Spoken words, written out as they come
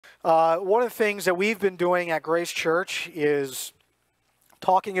One of the things that we've been doing at Grace Church is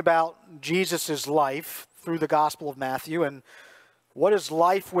talking about Jesus' life through the Gospel of Matthew and what does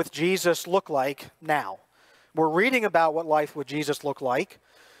life with Jesus look like now. We're reading about what life with Jesus looked like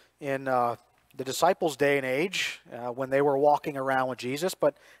in the disciples' day and age when they were walking around with Jesus,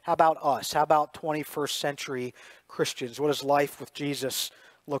 but how about us? How about 21st century Christians? What does life with Jesus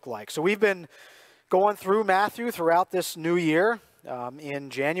look like? So we've been going through Matthew throughout this new year.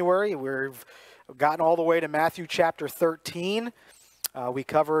 In January, we've gotten all the way to Matthew chapter 13. We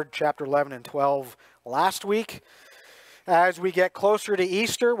covered chapter 11 and 12 last week. As we get closer to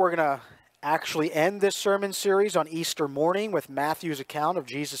Easter, we're going to actually end this sermon series on Easter morning with Matthew's account of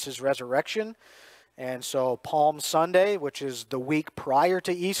Jesus' resurrection. And so Palm Sunday, which is the week prior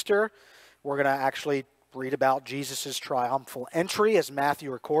to Easter, we're going to actually read about Jesus' triumphal entry as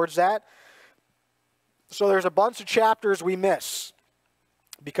Matthew records that. So there's a bunch of chapters we miss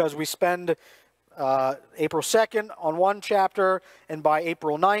because we spend April 2nd on one chapter, and by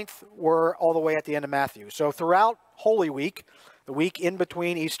April 9th, we're all the way at the end of Matthew. So throughout Holy Week, the week in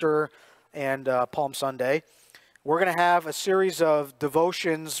between Easter and Palm Sunday, we're going to have a series of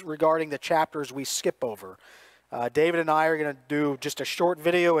devotions regarding the chapters we skip over. David and I are going to do just a short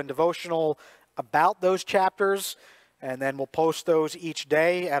video and devotional about those chapters, and then we'll post those each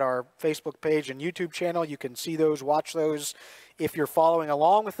day at our Facebook page and YouTube channel. You can see those, watch those. If you're following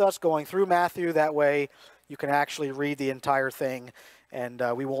along with us going through Matthew, that way you can actually read the entire thing, and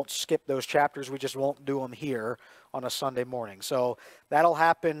we won't skip those chapters. We just won't do them here on a Sunday morning. So that'll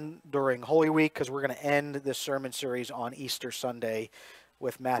happen during Holy Week because we're going to end this sermon series on Easter Sunday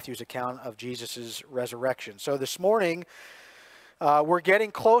with Matthew's account of Jesus' resurrection. So this morning, we're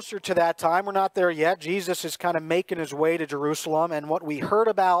getting closer to that time. We're not there yet. Jesus is kind of making his way to Jerusalem. And what we heard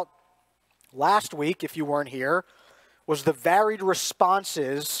about last week, if you weren't here, was the varied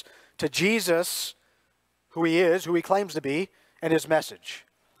responses to Jesus, who he is, who he claims to be, and his message.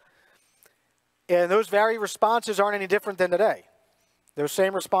 And those varied responses aren't any different than today. Those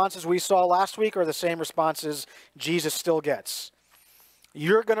same responses we saw last week are the same responses Jesus still gets.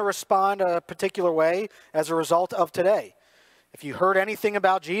 You're going to respond a particular way as a result of today. If you heard anything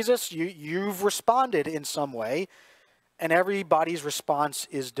about Jesus, you've responded in some way, and everybody's response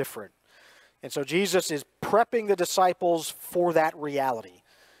is different. And so Jesus is prepping the disciples for that reality.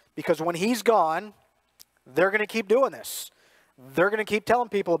 Because when he's gone, they're going to keep doing this. They're going to keep telling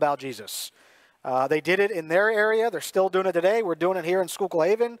people about Jesus. They did it in their area. They're still doing it today. We're doing it here in Schuylkill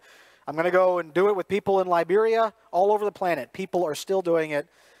Haven. I'm going to go and do it with people in Liberia, all over the planet. People are still doing it.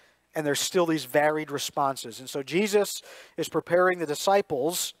 And there's still these varied responses. And so Jesus is preparing the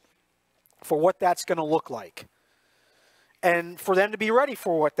disciples for what that's going to look like. And for them to be ready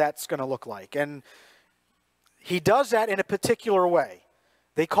for what that's going to look like. And he does that in a particular way.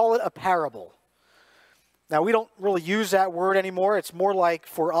 They call it a parable. Now, we don't really use that word anymore. It's more like,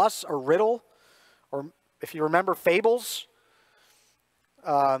 for us, a riddle. Or if you remember fables.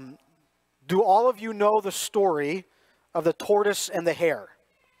 Do all of you know the story of the tortoise and the hare?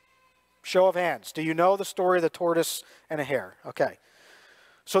 Show of hands. Do you know the story of the tortoise and a hare? Okay.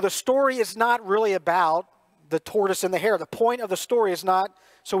 So the story is not really about the tortoise and the hare. The point of the story is not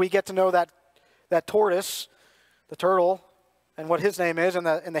so we get to know that tortoise, the turtle, and what his name is, and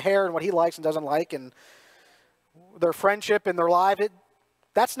the hare and what he likes and doesn't like, and their friendship and their life.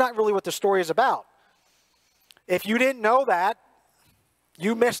 That's not really what the story is about. If you didn't know that,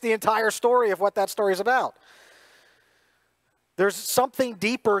 you missed the entire story of what that story is about. There's something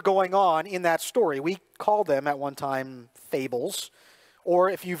deeper going on in that story. We called them at one time fables. Or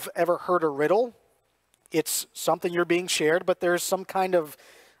if you've ever heard a riddle, it's something you're being shared, but there's some kind of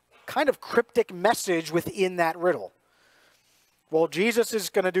cryptic message within that riddle. Well, Jesus is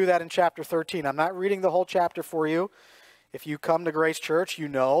going to do that in chapter 13. I'm not reading the whole chapter for you. If you come to Grace Church, you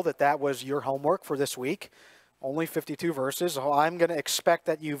know that was your homework for this week. Only 52 verses. So I'm going to expect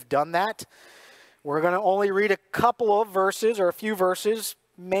that you've done that. We're going to only read a couple of verses or a few verses,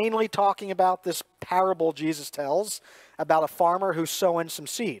 mainly talking about this parable Jesus tells about a farmer who's sowing some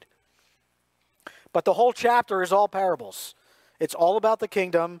seed. But the whole chapter is all parables. It's all about the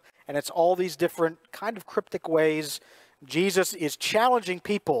kingdom, and it's all these different kind of cryptic ways Jesus is challenging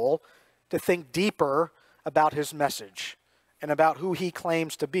people to think deeper about his message and about who he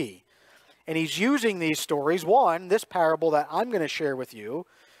claims to be. And he's using these stories, one, this parable that I'm going to share with you,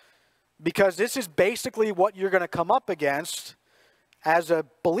 because this is basically what you're going to come up against as a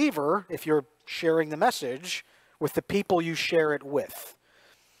believer if you're sharing the message with the people you share it with.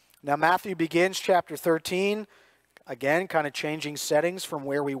 Now, Matthew begins chapter 13, again, kind of changing settings from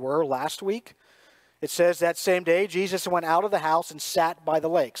where we were last week. It says that same day, Jesus went out of the house and sat by the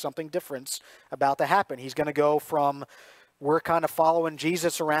lake. Something different's about to happen. He's going to go from, we're kind of following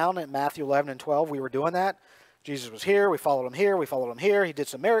Jesus around in Matthew 11 and 12. We were doing that. Jesus was here. We followed him here. We followed him here. He did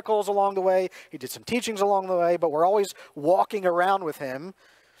some miracles along the way. He did some teachings along the way. But we're always walking around with him.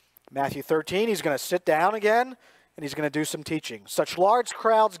 Matthew 13, he's going to sit down again, and he's going to do some teaching. Such large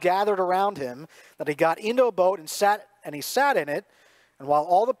crowds gathered around him that he got into a boat and he sat in it. And while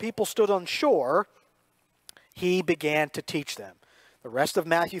all the people stood on shore, he began to teach them. The rest of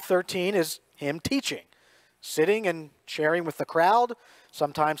Matthew 13 is him teaching, sitting and sharing with the crowd,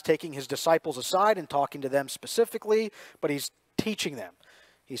 sometimes taking his disciples aside and talking to them specifically, but he's teaching them.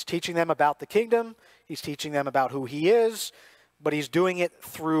 He's teaching them about the kingdom. He's teaching them about who he is, but he's doing it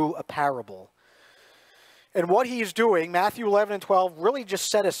through a parable. And what he's doing, Matthew 11 and 12, really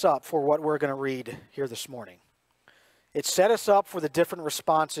just set us up for what we're going to read here this morning. It set us up for the different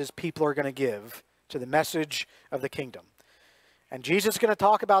responses people are going to give to the message of the kingdom. And Jesus is going to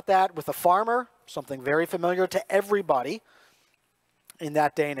talk about that with a farmer, something very familiar to everybody in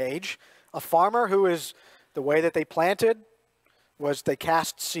that day and age. A farmer who is, the way that they planted was they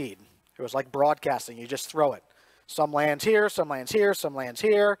cast seed. It was like broadcasting. You just throw it. Some lands here, some lands here, some lands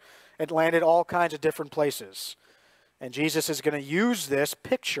here. It landed all kinds of different places. And Jesus is going to use this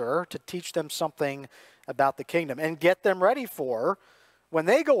picture to teach them something about the kingdom and get them ready for when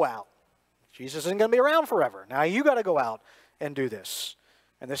they go out. Jesus isn't going to be around forever. Now you got to go out and do this.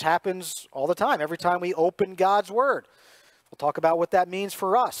 And this happens all the time, every time we open God's word. We'll talk about what that means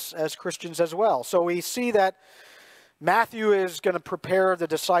for us as Christians as well. So we see that Matthew is going to prepare the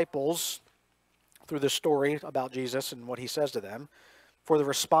disciples through the story about Jesus and what he says to them for the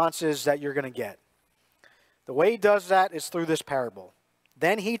responses that you're going to get. The way he does that is through this parable.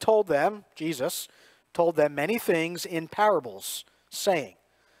 Then he told them, Jesus told them many things in parables, saying,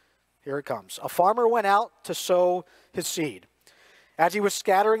 here it comes. A farmer went out to sow his seed. As he was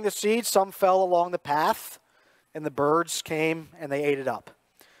scattering the seed, some fell along the path, and the birds came and they ate it up.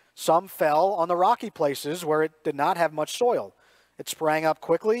 Some fell on the rocky places where it did not have much soil. It sprang up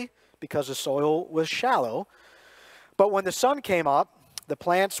quickly because the soil was shallow. But when the sun came up, the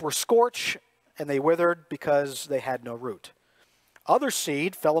plants were scorched and they withered because they had no root. Other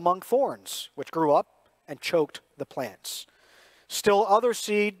seed fell among thorns, which grew up and choked the plants. Still other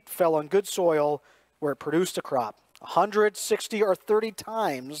seed fell on good soil where it produced a crop, 100, 60, or 30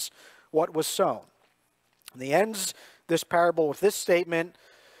 times what was sown. And he ends this parable with this statement,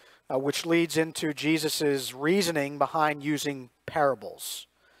 which leads into Jesus' reasoning behind using parables.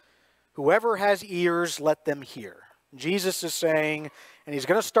 Whoever has ears, let them hear. Jesus is saying, and he's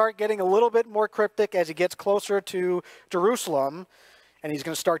going to start getting a little bit more cryptic as he gets closer to Jerusalem, and he's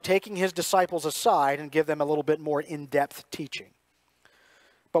going to start taking his disciples aside and give them a little bit more in-depth teaching.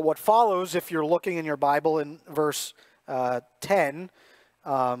 But what follows, if you're looking in your Bible in verse 10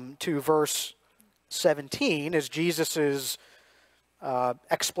 to verse 17, is Jesus'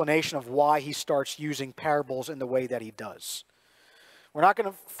 explanation of why he starts using parables in the way that he does. We're not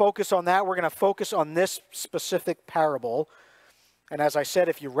going to focus on that. We're going to focus on this specific parable. And as I said,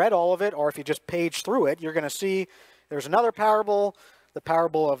 if you read all of it or if you just page through it, you're going to see there's another parable, the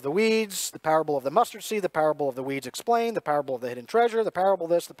parable of the weeds, the parable of the mustard seed, the parable of the weeds explained, the parable of the hidden treasure, the parable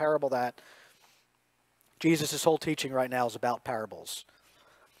this, the parable that. Jesus' whole teaching right now is about parables.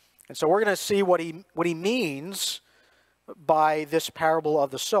 And so we're going to see what he means by this parable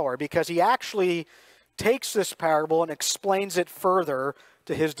of the sower, because he actually takes this parable and explains it further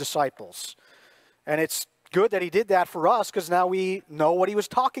to his disciples. And it's good that he did that for us, because now we know what he was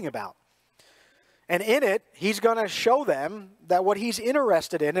talking about. And in it, he's going to show them that what he's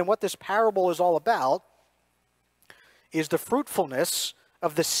interested in and what this parable is all about is the fruitfulness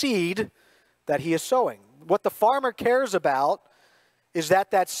of the seed that he is sowing. What the farmer cares about is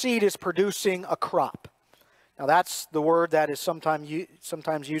that that seed is producing a crop. Now that's the word that is sometimes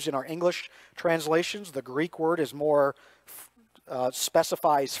used in our English translations. The Greek word is more,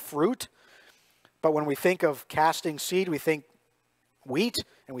 specifies fruit. But when we think of casting seed, we think wheat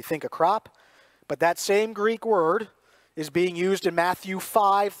and we think a crop. But that same Greek word is being used in Matthew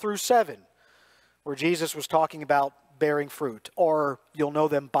 5 through 7, where Jesus was talking about bearing fruit, or you'll know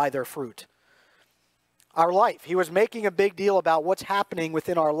them by their fruit. Our life. He was making a big deal about what's happening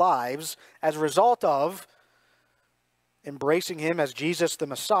within our lives as a result of embracing him as Jesus the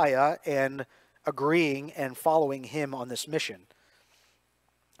Messiah and agreeing and following him on this mission.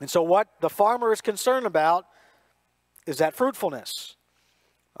 And so what the farmer is concerned about is that fruitfulness.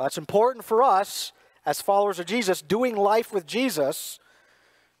 That's important for us as followers of Jesus, doing life with Jesus.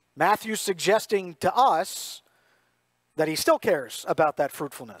 Matthew's suggesting to us that he still cares about that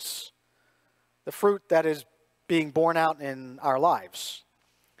fruitfulness. the fruit that is being borne out in our lives.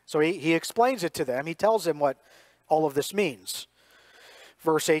 So he explains it to them. He tells them what all of this means.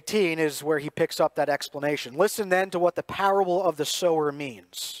 Verse 18 is where he picks up that explanation. Listen then to what the parable of the sower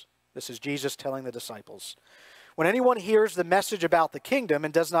means. This is Jesus telling the disciples. When anyone hears the message about the kingdom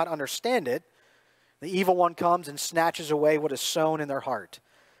and does not understand it, the evil one comes and snatches away what is sown in their heart.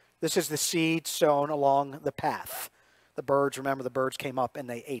 This is the seed sown along the path. The birds, remember, the birds came up and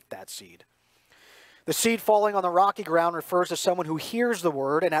they ate that seed. The seed falling on the rocky ground refers to someone who hears the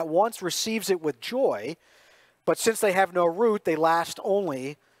word and at once receives it with joy, but since they have no root, they last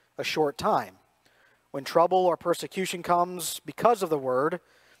only a short time. When trouble or persecution comes because of the word,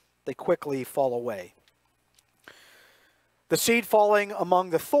 they quickly fall away. The seed falling among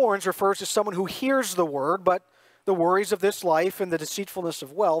the thorns refers to someone who hears the word, but the worries of this life and the deceitfulness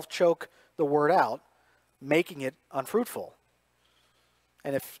of wealth choke the word out, making it unfruitful.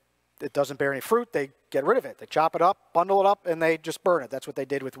 And if it doesn't bear any fruit, they get rid of it. They chop it up, bundle it up, and they just burn it. That's what they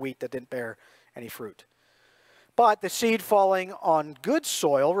did with wheat that didn't bear any fruit. But the seed falling on good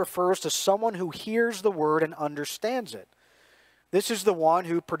soil refers to someone who hears the word and understands it. This is the one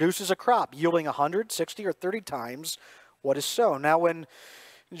who produces a crop yielding 100, 60, or 30 times what is sown. Now, when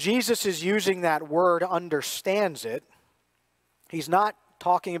Jesus is using that word, understands it, he's not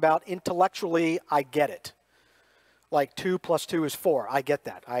talking about intellectually, I get it. Like 2 plus 2 is 4. I get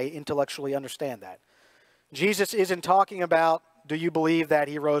that. I intellectually understand that. Jesus isn't talking about, do you believe that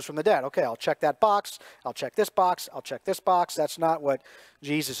he rose from the dead? Okay, I'll check that box. I'll check this box. I'll check this box. That's not what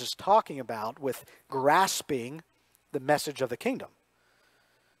Jesus is talking about with grasping the message of the kingdom.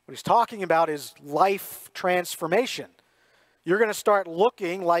 What he's talking about is life transformation. You're going to start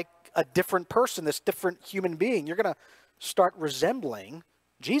looking like a different person, this different human being. You're going to start resembling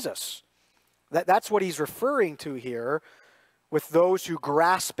Jesus. That's what he's referring to here with those who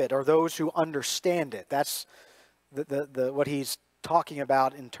grasp it or those who understand it. That's what he's talking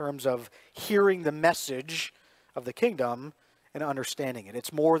about in terms of hearing the message of the kingdom and understanding it.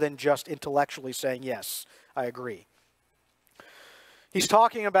 It's more than just intellectually saying, yes, I agree. He's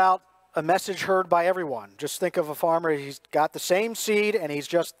talking about a message heard by everyone. Just think of a farmer. He's got the same seed and he's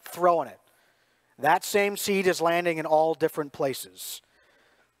just throwing it. That same seed is landing in all different places.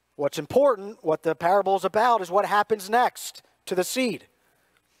 What's important, what the parable is about, is what happens next to the seed.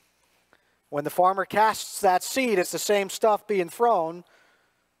 When the farmer casts that seed, it's the same stuff being thrown,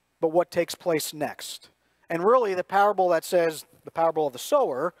 but what takes place next? And really, the parable that says, the parable of the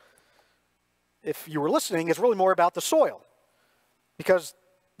sower, if you were listening, is really more about the soil. Because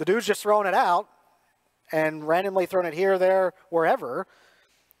the dude's just throwing it out and randomly throwing it here, there, wherever.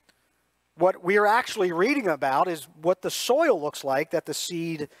 What we are actually reading about is what the soil looks like that the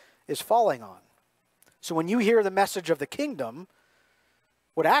seed is falling on. So when you hear the message of the kingdom,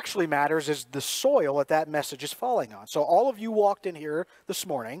 what actually matters is the soil that message is falling on. So all of you walked in here this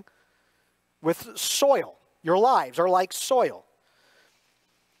morning with soil. Your lives are like soil.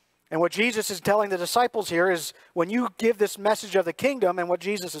 And what Jesus is telling the disciples here is when you give this message of the kingdom, and what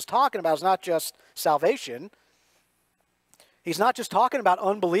Jesus is talking about is not just salvation. He's not just talking about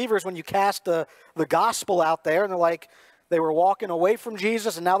unbelievers when you cast the gospel out there and they're like, they were walking away from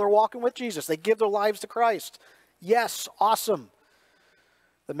Jesus and now they're walking with Jesus. They give their lives to Christ. Yes, awesome.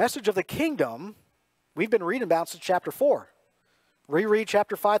 The message of the kingdom, we've been reading about since chapter 4. Reread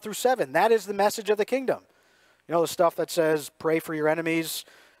chapter 5 through 7. That is the message of the kingdom. You know, the stuff that says, pray for your enemies,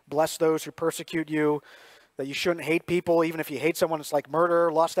 bless those who persecute you, that you shouldn't hate people. Even if you hate someone, it's like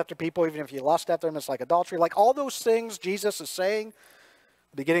murder. Lust after people, even if you lust after them, it's like adultery. Like all those things Jesus is saying,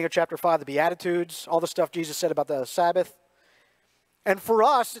 the beginning of chapter 5, the Beatitudes, all the stuff Jesus said about the Sabbath. And for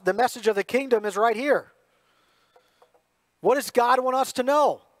us, the message of the kingdom is right here. What does God want us to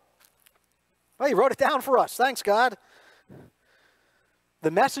know? Well, he wrote it down for us. Thanks, God.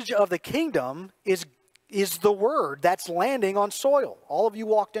 The message of the kingdom is the word that's landing on soil. All of you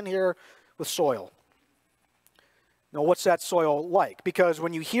walked in here with soil. Now, what's that soil like? Because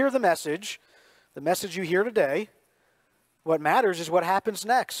when you hear the message you hear today, what matters is what happens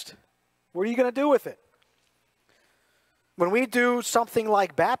next. What are you going to do with it? When we do something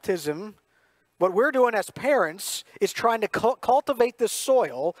like baptism, what we're doing as parents is trying to cultivate this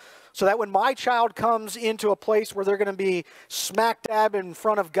soil so that when my child comes into a place where they're going to be smack dab in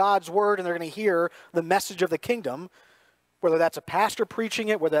front of God's word and they're going to hear the message of the kingdom, whether that's a pastor preaching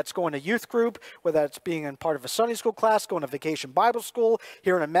it, whether that's going to youth group, whether that's being in part of a Sunday school class, going to vacation Bible school,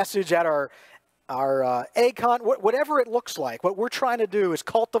 hearing a message at our ACON, whatever it looks like, what we're trying to do is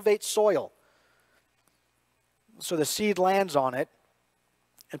cultivate soil so the seed lands on it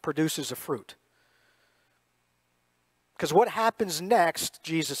and produces a fruit. Because what happens next,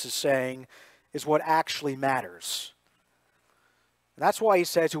 Jesus is saying, is what actually matters. And that's why he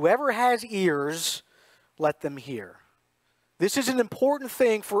says, whoever has ears, let them hear. This is an important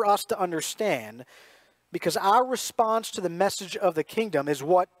thing for us to understand, because our response to the message of the kingdom is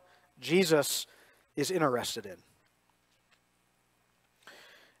what Jesus is interested in.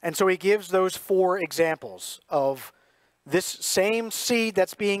 And so he gives those 4 examples of this same seed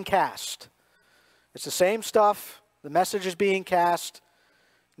that's being cast. It's the same stuff. The message is being cast.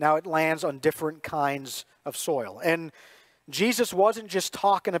 Now it lands on different kinds of soil. And Jesus wasn't just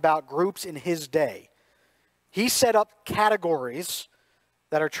talking about groups in his day. He set up categories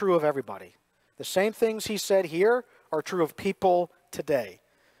that are true of everybody. The same things he said here are true of people today.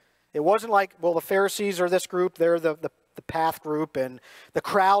 It wasn't like, well, the Pharisees are this group, they're the path group, and the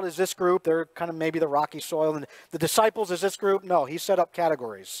crowd is this group, they're kind of maybe the rocky soil, and the disciples is this group. No, he set up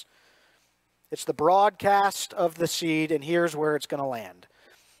categories. It's the broadcast of the seed, and here's where it's going to land.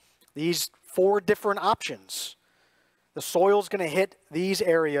 These 4 different options. The soil's going to hit these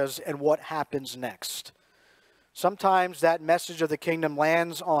areas, and what happens next? Sometimes that message of the kingdom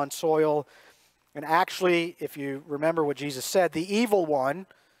lands on soil, and actually, if you remember what Jesus said, the evil one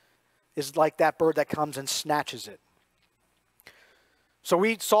is like that bird that comes and snatches it. So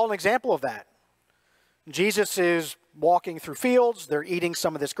we saw an example of that. Jesus is walking through fields. They're eating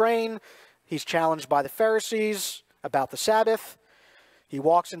some of this grain. He's challenged by the Pharisees about the Sabbath. He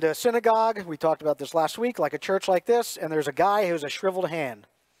walks into a synagogue. We talked about this last week, like a church like this, and there's a guy who has a shriveled hand.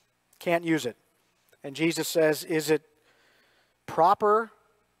 Can't use it. And Jesus says, is it proper?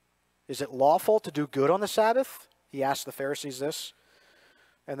 Is it lawful to do good on the Sabbath? He asked the Pharisees this.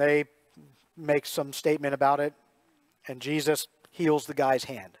 And they make some statement about it. And Jesus heals the guy's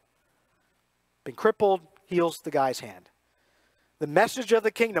hand. Been crippled, heals the guy's hand. The message of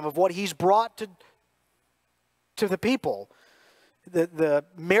the kingdom, of what he's brought to the people, the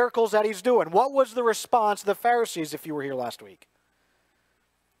miracles that he's doing. What was the response of the Pharisees, if you were here last week,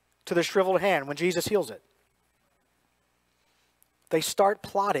 to the shriveled hand when Jesus heals it? They start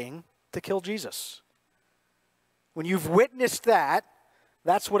plotting to kill Jesus. When you've witnessed that,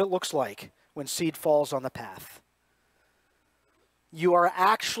 that's what it looks like when seed falls on the path. You are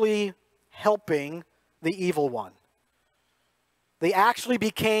actually helping the evil one. They actually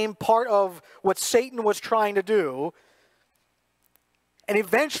became part of what Satan was trying to do. And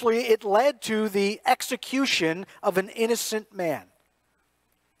eventually it led to the execution of an innocent man.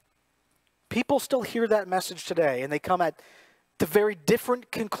 People still hear that message today, and they come at to very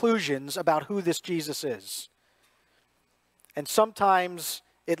different conclusions about who this Jesus is. And sometimes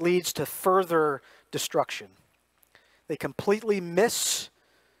it leads to further destruction. They completely miss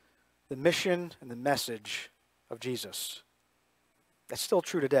the mission and the message of Jesus. That's still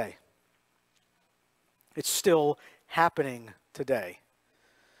true today. It's still happening today.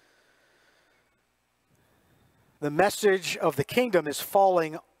 The message of the kingdom is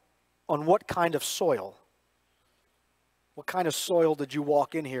falling on what kind of soil? What kind of soil did you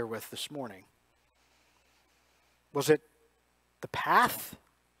walk in here with this morning? Was it the path?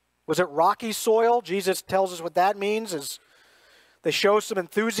 Was it rocky soil? Jesus tells us what that means is they show some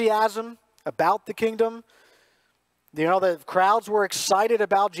enthusiasm about the kingdom. You know, the crowds were excited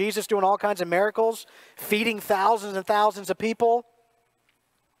about Jesus doing all kinds of miracles, feeding thousands and thousands of people.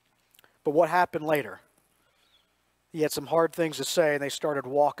 But what happened later? He had some hard things to say, and they started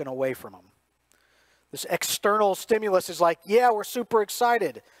walking away from him. This external stimulus is like, yeah, we're super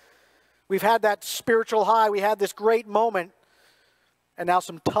excited. We've had that spiritual high. We had this great moment. And now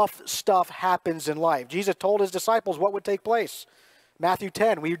some tough stuff happens in life. Jesus told his disciples what would take place. Matthew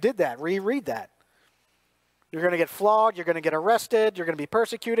 10, we did that. Reread that. You're going to get flogged. You're going to get arrested. You're going to be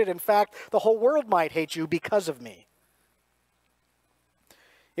persecuted. In fact, the whole world might hate you because of me.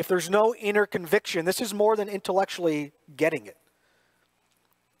 If there's no inner conviction, this is more than intellectually getting it.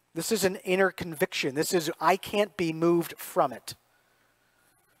 This is an inner conviction. This is, I can't be moved from it.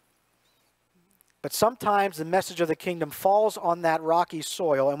 But sometimes the message of the kingdom falls on that rocky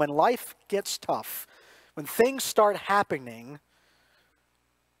soil, and when life gets tough, when things start happening,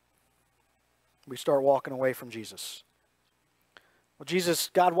 we start walking away from Jesus. Well, Jesus,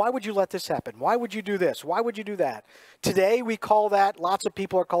 God, why would you let this happen? Why would you do this? Why would you do that? Today we call that, lots of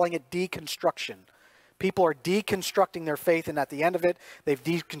people are calling it deconstruction. People are deconstructing their faith, and at the end of it, they've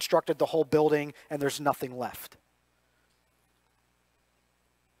deconstructed the whole building, and there's nothing left.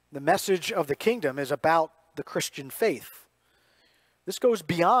 The message of the kingdom is about the Christian faith. This goes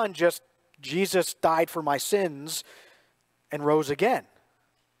beyond just Jesus died for my sins and rose again.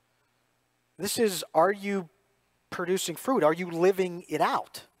 This is, are you producing fruit? Are you living it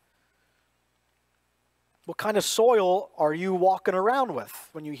out? What kind of soil are you walking around with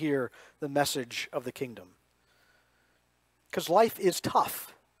when you hear the message of the kingdom? Because life is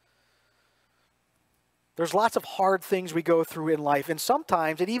tough. There's lots of hard things we go through in life, and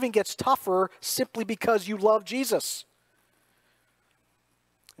sometimes it even gets tougher simply because you love Jesus.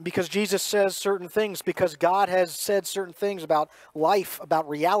 Because Jesus says certain things, because God has said certain things about life, about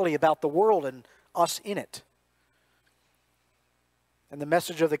reality, about the world, and us in it. And the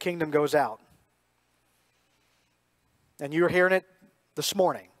message of the kingdom goes out. And you're hearing it this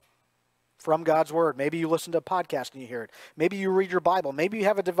morning from God's Word. Maybe you listen to a podcast and you hear it. Maybe you read your Bible. Maybe you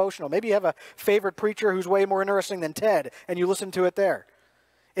have a devotional. Maybe you have a favorite preacher who's way more interesting than Ted, and you listen to it there.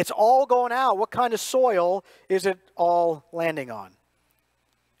 It's all going out. What kind of soil is it all landing on?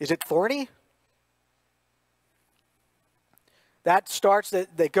 Is it thorny? That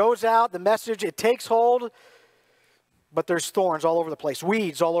goes out, the message, it takes hold, but there's thorns all over the place,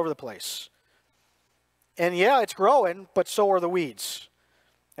 weeds all over the place. And yeah, it's growing, but so are the weeds.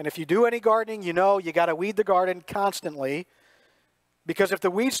 And if you do any gardening, you know you got to weed the garden constantly, because if the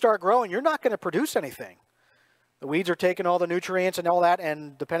weeds start growing, you're not going to produce anything. The weeds are taking all the nutrients and all that,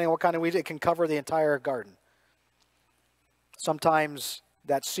 and depending on what kind of weeds, it can cover the entire garden. Sometimes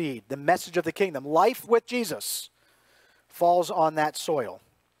that seed, the message of the kingdom, life with Jesus, falls on that soil.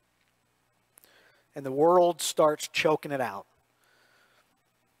 And the world starts choking it out.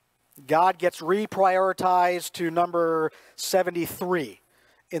 God gets reprioritized to number 73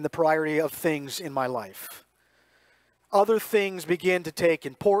 in the priority of things in my life. Other things begin to take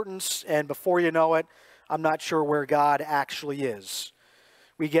importance, and before you know it, I'm not sure where God actually is.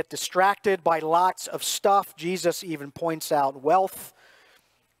 We get distracted by lots of stuff. Jesus even points out wealth.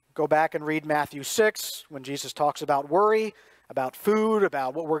 Go back and read Matthew 6 when Jesus talks about worry, about food,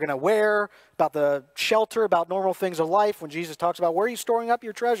 about what we're going to wear, about the shelter, about normal things of life. When Jesus talks about where are you storing up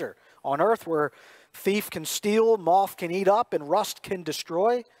your treasure? On earth where thief can steal, moth can eat up, and rust can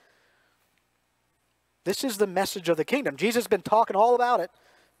destroy. This is the message of the kingdom. Jesus has been talking all about it,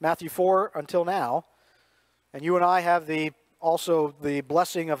 Matthew 4 until now. And you and I have also the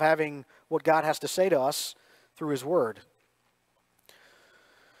blessing of having what God has to say to us through His Word.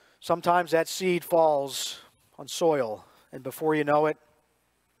 Sometimes that seed falls on soil, and before you know it,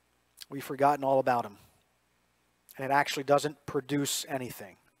 we've forgotten all about Him. And it actually doesn't produce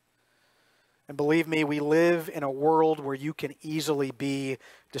anything. And believe me, we live in a world where you can easily be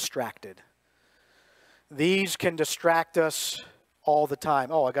distracted. These can distract us all the time.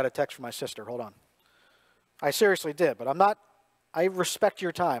 Oh, I got a text from my sister. Hold on. I seriously did, but I respect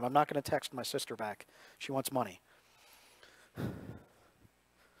your time. I'm not going to text my sister back. She wants money.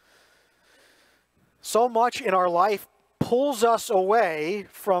 So much in our life pulls us away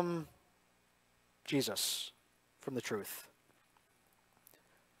from Jesus, from the truth,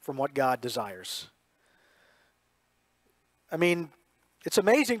 from what God desires. I mean, it's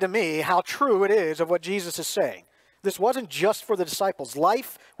amazing to me how true it is of what Jesus is saying. This wasn't just for the disciples.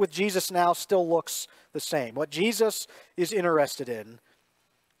 Life with Jesus now still looks the same. What Jesus is interested in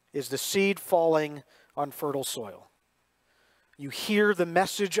is the seed falling on fertile soil. You hear the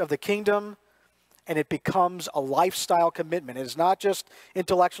message of the kingdom, and it becomes a lifestyle commitment. It is not just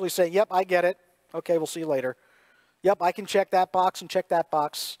intellectually saying, yep, I get it. Okay, we'll see you later. Yep, I can check that box and check that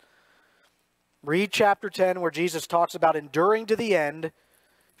box. Read chapter 10 where Jesus talks about enduring to the end,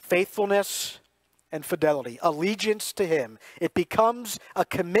 faithfulness and fidelity, allegiance to Him. It becomes a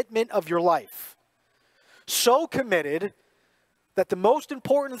commitment of your life. So committed that the most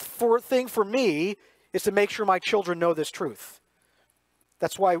important thing for me is to make sure my children know this truth.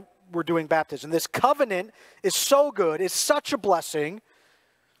 That's why we're doing baptism. This covenant is so good. It's such a blessing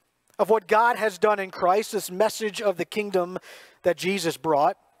of what God has done in Christ, this message of the kingdom that Jesus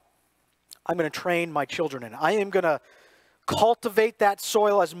brought. I'm going to train my children in it. I am going to cultivate that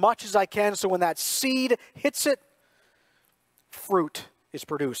soil as much as I can so when that seed hits it, fruit is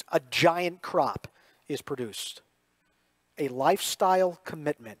produced. A giant crop is produced. A lifestyle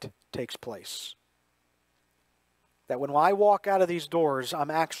commitment takes place. That when I walk out of these doors,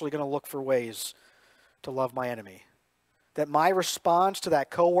 I'm actually going to look for ways to love my enemy. That my response to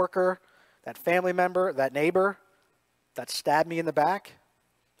that coworker, that family member, that neighbor that stabbed me in the back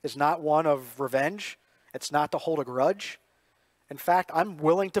is not one of revenge. It's not to hold a grudge. In fact, I'm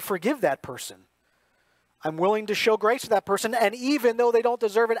willing to forgive that person. I'm willing to show grace to that person, and even though they don't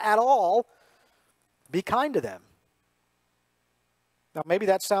deserve it at all, be kind to them. Now, maybe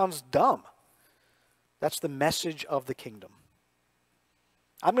that sounds dumb. That's the message of the kingdom.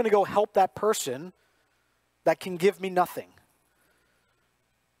 I'm going to go help that person that can give me nothing.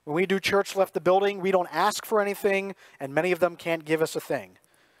 When we do Church Left the Building, we don't ask for anything, and many of them can't give us a thing.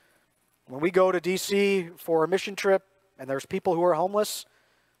 When we go to D.C. for a mission trip and there's people who are homeless,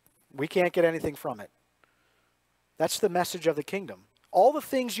 we can't get anything from it. That's the message of the kingdom. All the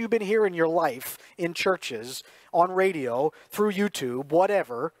things you've been hearing in your life, in churches, on radio, through YouTube,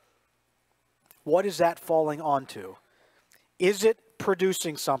 whatever, what is that falling onto? Is it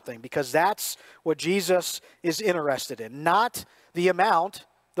producing something? Because that's what Jesus is interested in. Not the amount.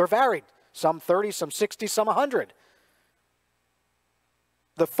 They're varied. Some 30, some 60, some 100.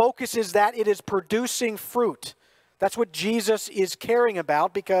 The focus is that it is producing fruit. That's what Jesus is caring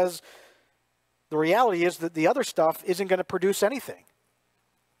about, because the reality is that the other stuff isn't going to produce anything.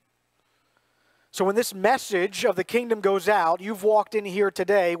 So when this message of the kingdom goes out, you've walked in here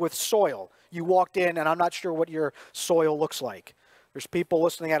today with soil. You walked in, and I'm not sure what your soil looks like. There's people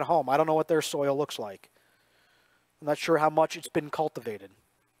listening at home. I don't know what their soil looks like. I'm not sure how much it's been cultivated.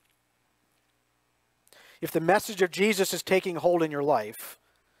 If the message of Jesus is taking hold in your life,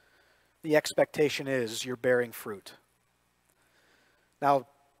 the expectation is you're bearing fruit. Now,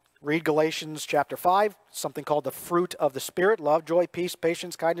 read Galatians chapter 5, something called the fruit of the Spirit: love, joy, peace,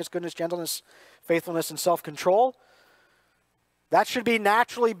 patience, kindness, goodness, gentleness, faithfulness, and self-control. That should be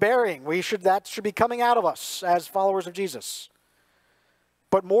naturally bearing. That should be coming out of us as followers of Jesus.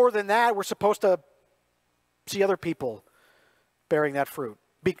 But more than that, we're supposed to see other people bearing that fruit.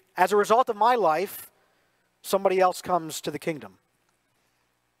 As a result of my life, somebody else comes to the kingdom.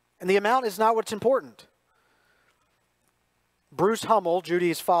 And the amount is not what's important. Bruce Hummel,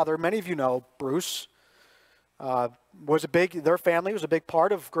 Judy's father, many of you know Bruce, their family was a big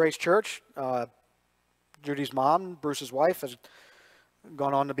part of Grace Church. Judy's mom, Bruce's wife, has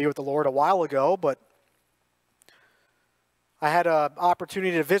gone on to be with the Lord a while ago, but I had an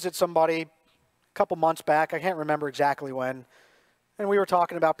opportunity to visit somebody a couple months back. I can't remember exactly when. And we were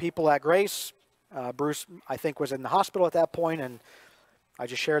talking about people at Grace. Bruce, I think, was in the hospital at that point, and I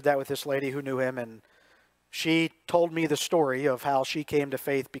just shared that with this lady who knew him, and she told me the story of how she came to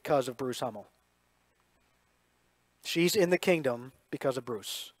faith because of Bruce Hummel. She's in the kingdom because of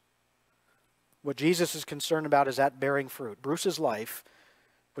Bruce. What Jesus is concerned about is that bearing fruit. Bruce's life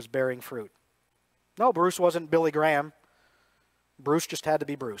was bearing fruit. No, Bruce wasn't Billy Graham. Bruce just had to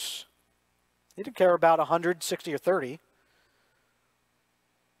be Bruce. He didn't care about 100, 60, or 30.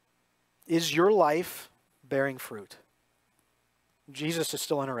 Is your life bearing fruit? Jesus is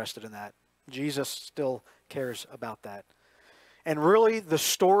still interested in that. Jesus still cares about that. And really, the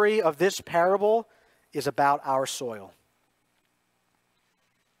story of this parable is about our soil.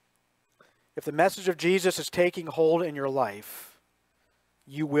 If the message of Jesus is taking hold in your life,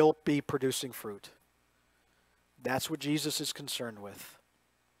 you will be producing fruit. That's what Jesus is concerned with.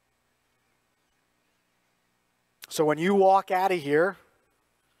 So when you walk out of here,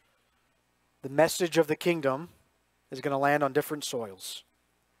 the message of the kingdom is going to land on different soils.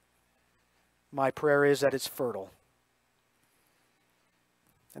 My prayer is that it's fertile.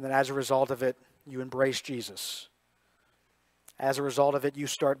 And then as a result of it, you embrace Jesus. As a result of it, you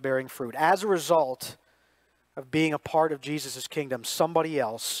start bearing fruit. As a result of being a part of Jesus' kingdom, somebody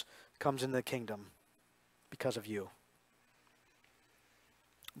else comes into the kingdom because of you.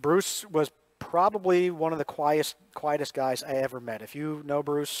 Bruce was probably one of the quietest guys I ever met. If you know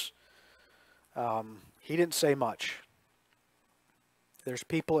Bruce, he didn't say much. There's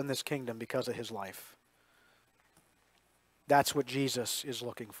people in this kingdom because of his life. That's what Jesus is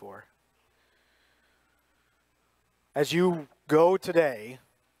looking for. As you go today,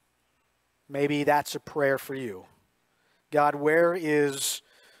 maybe that's a prayer for you. God, where is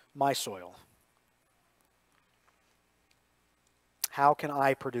my soil? How can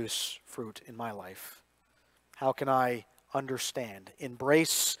I produce fruit in my life? How can I understand,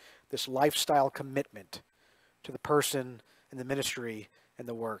 embrace this lifestyle commitment to the person and the ministry and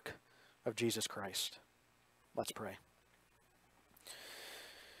the work of Jesus Christ? Let's pray.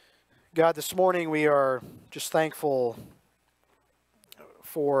 God, this morning we are just thankful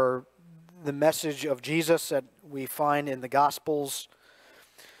for the message of Jesus that we find in the Gospels.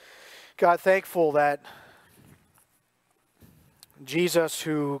 God, thankful that Jesus,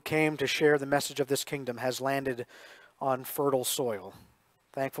 who came to share the message of this kingdom, has landed on fertile soil.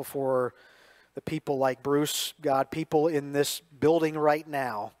 Thankful for the people like Bruce, God, people in this building right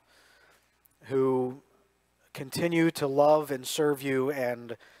now who continue to love and serve you,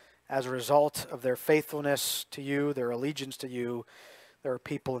 and as a result of their faithfulness to you, their allegiance to you, there are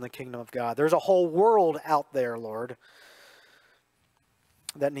people in the kingdom of God. There's a whole world out there, Lord,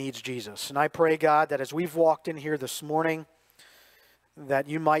 that needs Jesus. And I pray, God, that as we've walked in here this morning, that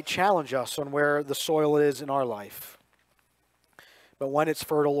you might challenge us on where the soil is in our life. But when it's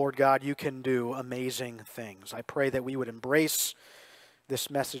fertile, Lord God, you can do amazing things. I pray that we would embrace this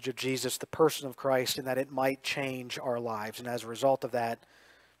message of Jesus, the person of Christ, and that it might change our lives. And as a result of that,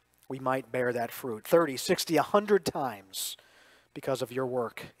 we might bear that fruit 30, 60, 100 times because of your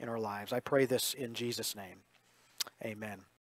work in our lives. I pray this in Jesus' name. Amen.